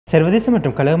சர்வதேச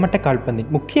மற்றும் கழகமட்ட கால்பந்தின்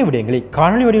முக்கிய விடயங்களை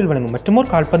காணொலி வடிவில் வழங்கும் மற்றொரு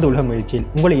கால்பந்து உலக முயற்சியில்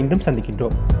உங்களை இன்றும்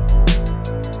சந்திக்கின்றோம்.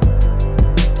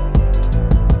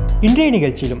 இன்றைய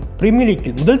நிகழ்ச்சியிலும் பிரீமியர்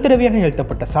லீக்கில் முதல் தடவையாக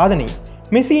நிகழ்த்தப்பட்ட சாதனை,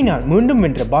 மெஸ்ஸியினால் மீண்டும்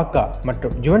வென்ற பாக்கா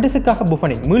மற்றும் ஜுவென்டஸுக்காக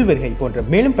புஃபனின் மீள்வருகை போன்ற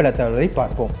மேலும் பல தகவல்களை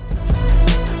பார்ப்போம்.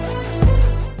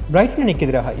 பிரைட்டனுக்கு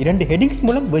எதிராக 2 ஹெடிங்ஸ்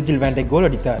மூலம் வெர்ஜில் வேன் டைக் கோல்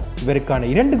அடித்தார். இவருக்கான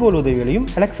 2 கோல் உதவிகளையும்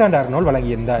அலெக்சாண்டர் ஆர்னால்ட்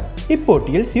வழங்கியிருந்தார்.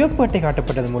 இப்போட்டியில் சிவப்பு அட்டை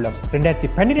காட்டப்பட்டது மூலம்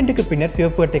 2012க்கு பின்னர்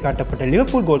சிவப்பு அட்டை காட்டப்பட்ட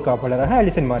லிவர்பூல் கோல் காப்பாளராக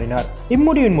அலிசன் மாறினார்.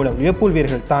 இம்முடிவின் மூலம் லிவர்பூல்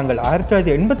வீரர்கள் தாங்கள்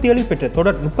 1987 பெற்ற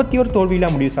தொடர் 31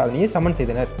 தோல்வியில்லா முடிவு சாதனையை சமன்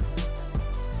செய்தனர்.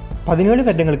 17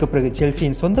 வருடங்களுக்கு பிறகு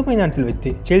செல்சியின் சொந்த மைதானத்தில் வைத்து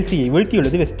செல்சியை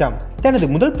வீழ்த்தியுள்ளது வெஸ்டாம். தனது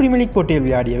முதல் பிரீமியர் லீக் போட்டியில்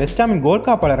விளையாடிய வெஸ்டாமின் கோல்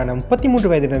காப்பாளரான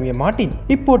 33 வயது நிரம்பிய மார்டின்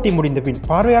இப்போட்டி முடிந்த பின்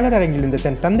பார்வையாளர் அரங்கில் இருந்த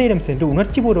தன் தந்தையிடம் சென்று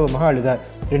உணர்ச்சிபூர்வமாக அழுதார்.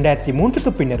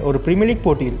 2003க்கு பின்னர் ஒரு பிரீமியர் லீக்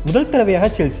போட்டியில் முதல்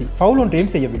தடவையாக செல்சி ஃபவுல்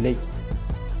ஒன்றையும் செய்யவில்லை.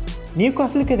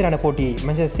 நியூகாஸ்லுக்கு எதிரான போட்டியை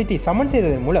மான்செஸ்டர் சிட்டி சமன்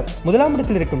செய்ததன் மூலம் முதலாம்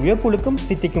இடத்தில் இருக்கும் லிவர்பூலுக்கும்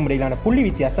சிட்டிக்கும் இடையிலான புள்ளி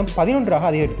வித்தியாசம் 11ஆக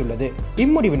அதிகரித்துள்ளது.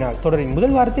 இம்முடிவினால் தொடரின்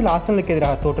முதல் வாரத்தில் ஆர்சனலுக்கு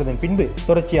எதிராக தோற்றதன் பின்பு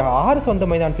தொடர்ச்சியாக 6 சொந்த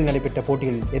மைதானத்தில் நடைபெற்ற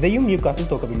போட்டிகளில் எதையும் நியூகாஸ்ல்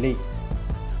தோற்கவில்லை.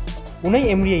 உனை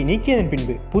எம்ரியை நீக்கியதன்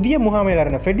பின்பு புதிய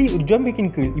முகாமையாளரான ஃப்ரெடி உர்ஜோம்பிக்கின்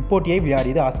கீழ் இப்போட்டியை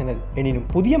விளையாடியது ஆர்சனல். எனினும்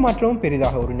புதிய மாற்றமும்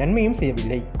பெரிதாக ஒரு நன்மையும்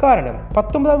செய்யவில்லை. காரணம்,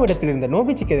 19ஆம் இடத்தில் இருந்த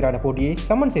நோர்விச்சுக்கு எதிரான போட்டியை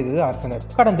சமன் செய்தது ஆர்சனல்.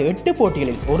 கடந்த 8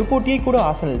 போட்டிகளில் ஒரு போட்டியை கூட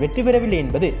ஆர்சனல் வெற்றி பெறவில்லை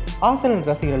என்பது ஆர்சனல்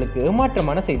ரசிகர்களுக்கு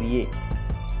ஏமாற்றமான செய்தியே.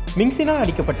 மிங்ஸினால்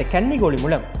அடிக்கப்பட்ட கன்னி கோலி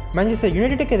மூலம் மான்செஸ்டர்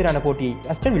யுனைடெடுக்கு எதிரான போட்டியை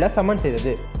அஸ்டன் வில்லா சமன்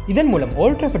செய்தது. இதன் மூலம்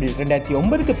ஓல்ட் ட்ராஃபர்டில்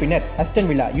 2009க்கு பின்னர் அஸ்டன்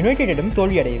வில்லா யுனைடெட்டிடம்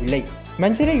தோல்வியடையவில்லை.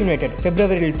 மான்செஸ்டர் யுனைடெட்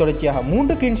பிப்ரவரியில் தொடர்ச்சியாக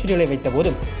 3 கிளீன் ஷீட்டுகளை வைத்த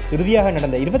போதும் இறுதியாக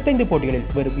நடந்த 25 போட்டிகளில்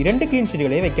வெறும் 2 கிளீன்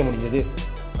ஷீட்டுகளை வைக்க முடிந்தது.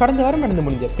 கடந்த வாரம் நடந்து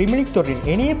முடிந்த பிரீமியர் லீக் தொடரின்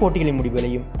இணைய போட்டிகளின்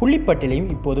முடிவுகளையும்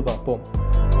புள்ளிப்பட்டியலையும் இப்போது பார்ப்போம்.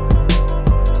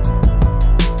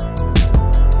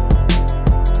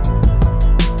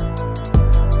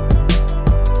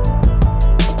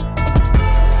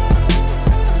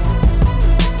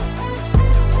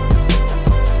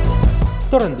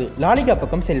 தொடர்ந்து லாலிகா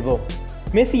பக்கம் செல்வோம்.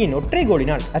 மெஸ்ஸியின் ஒற்றை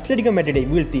கோலினால் அத்லெட்டிகோ மேட்ரிடை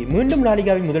வீழ்த்தி மீண்டும்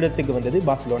லாலிகாவின் முதலிடத்துக்கு வந்தது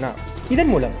பார்சிலோனா.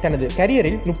 இதன் மூலம் தனது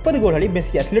கரியரில் 30 கோல்களை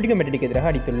மெஸ்ஸி அத்லெட்டிகோ மேட்ரிடுக்கு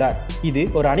எதிராக அடித்துள்ளார். இது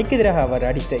ஒரு அணிக்கு எதிராக அவர்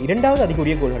அடித்த 2வது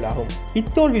அதிகூடிய கோல்களாகும்.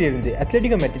 இத்தோல்வியிலிருந்து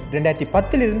அத்லெட்டிகோ மேட்ரிட்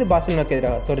 2010 பார்சிலோனாக்கு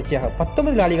எதிராக தொடர்ச்சியாக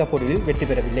 19 லாலிகா போட்டிகளில் வெற்றி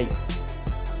பெறவில்லை.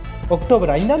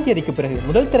 அக்டோபர் 5ஆம் தேதிக்கு பிறகு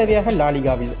முதல் தடவையாக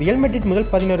லாலிகாவில் ரியல் மேட்ரிட் முதல்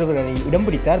 11 அணியில் இடம்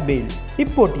பிடித்தார் பேல்.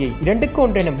 இப்போட்டியை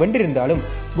 2-1 என வென்றிருந்தாலும்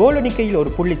கோல் எண்ணிக்கையில்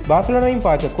ஒரு புள்ளி பார்சிலோனாவையும்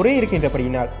பார்க்க குறை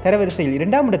இருக்கின்றபடியினால் தரவரிசையில்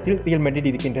 2ஆம் இடத்தில் ரியல்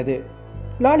மேட்ரிட் இருக்கின்றது.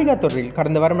 லாலிகா தொடரில்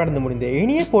கடந்த வாரம் நடந்து முடிந்த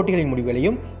இணைய போட்டிகளின்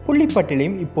முடிவுகளையும்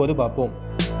புள்ளிப்பட்டியலையும் இப்போது பார்ப்போம்.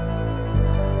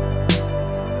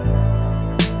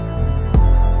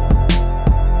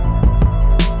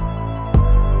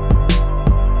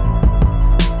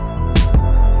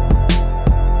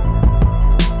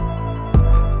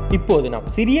 இப்போது நாம்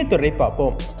சிறிய தொடரை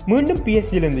பார்ப்போம். மீண்டும்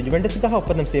PSG-லிருந்து ஜுவென்டஸுக்காக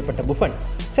ஒப்பந்தம் செய்யப்பட்ட புஃபன்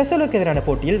செசோலுக்கு எதிரான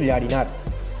போட்டியில் விளையாடினார்.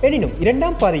 எனினும்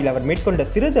 2ஆம் பாதையில் அவர் மேற்கொண்ட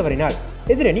சிறு தவறினால்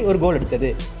எதிரணி ஒரு கோல்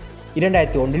அடித்தது.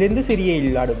 2001லிருந்து சீரியையில்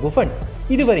விளையாடும் புஃபன்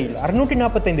இதுவரையில்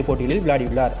 645 போட்டிகளில்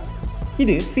விளையாடியுள்ளார்.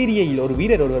 இது சீரியையில் ஒரு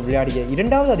வீரர் ஒருவர் விளையாடிய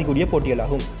 2வது அதிகூடிய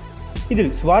போட்டிகளாகும்.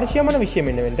 இதில் சுவாரஸ்யமான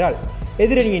விஷயம் என்னவென்றால்,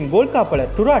 எதிரணியின் கோல்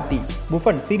காப்பாளர் டுராட்டி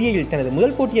புஃபன் சீரியையில் தனது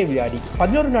முதல் போட்டியை விளையாடி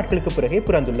 11 நாட்களுக்கு பிறகே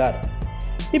பிறந்துள்ளார்.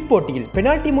 இப்போட்டியில்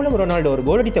பெனால்டி மூலம் ரொனால்டோ ஒரு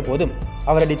கோல் அடித்த போதும்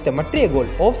அவர் அடித்த மற்றைய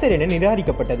கோல் ஆஃப்சைட் என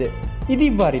நிராகரிக்கப்பட்டது. இது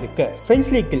இவ்வாறு இருக்க,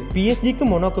 பிரெஞ்சு லீக்கில்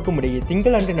PSG-க்கும் மொனாக்கோக்கும் இடையே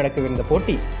திங்கள் அன்று நடக்கவிருந்த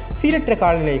போட்டி சீரற்ற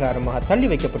காலநிலை காரணமாக தள்ளி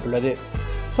வைக்கப்பட்டுள்ளது.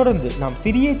 தொடர்ந்து நாம்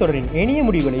சிறிய தொடரின் ஏனைய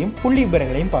முடிவுகளையும் புள்ளி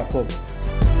விவரங்களையும் பார்ப்போம்.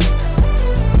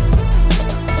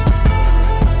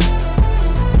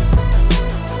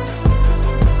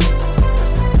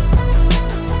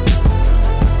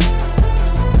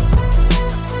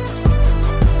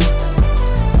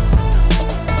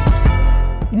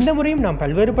 இந்த முறையும் நாம்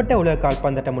பல்வேறுபட்ட உலக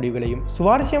கால்பந்தாட்ட முடிவுகளையும்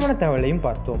சுவாரஸ்யமான தகவலையும்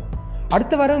பார்த்தோம்.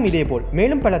 அடுத்த வாரம் இதேபோல்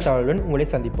மேலும் பல தகவலுடன் உங்களை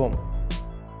சந்திப்போம்.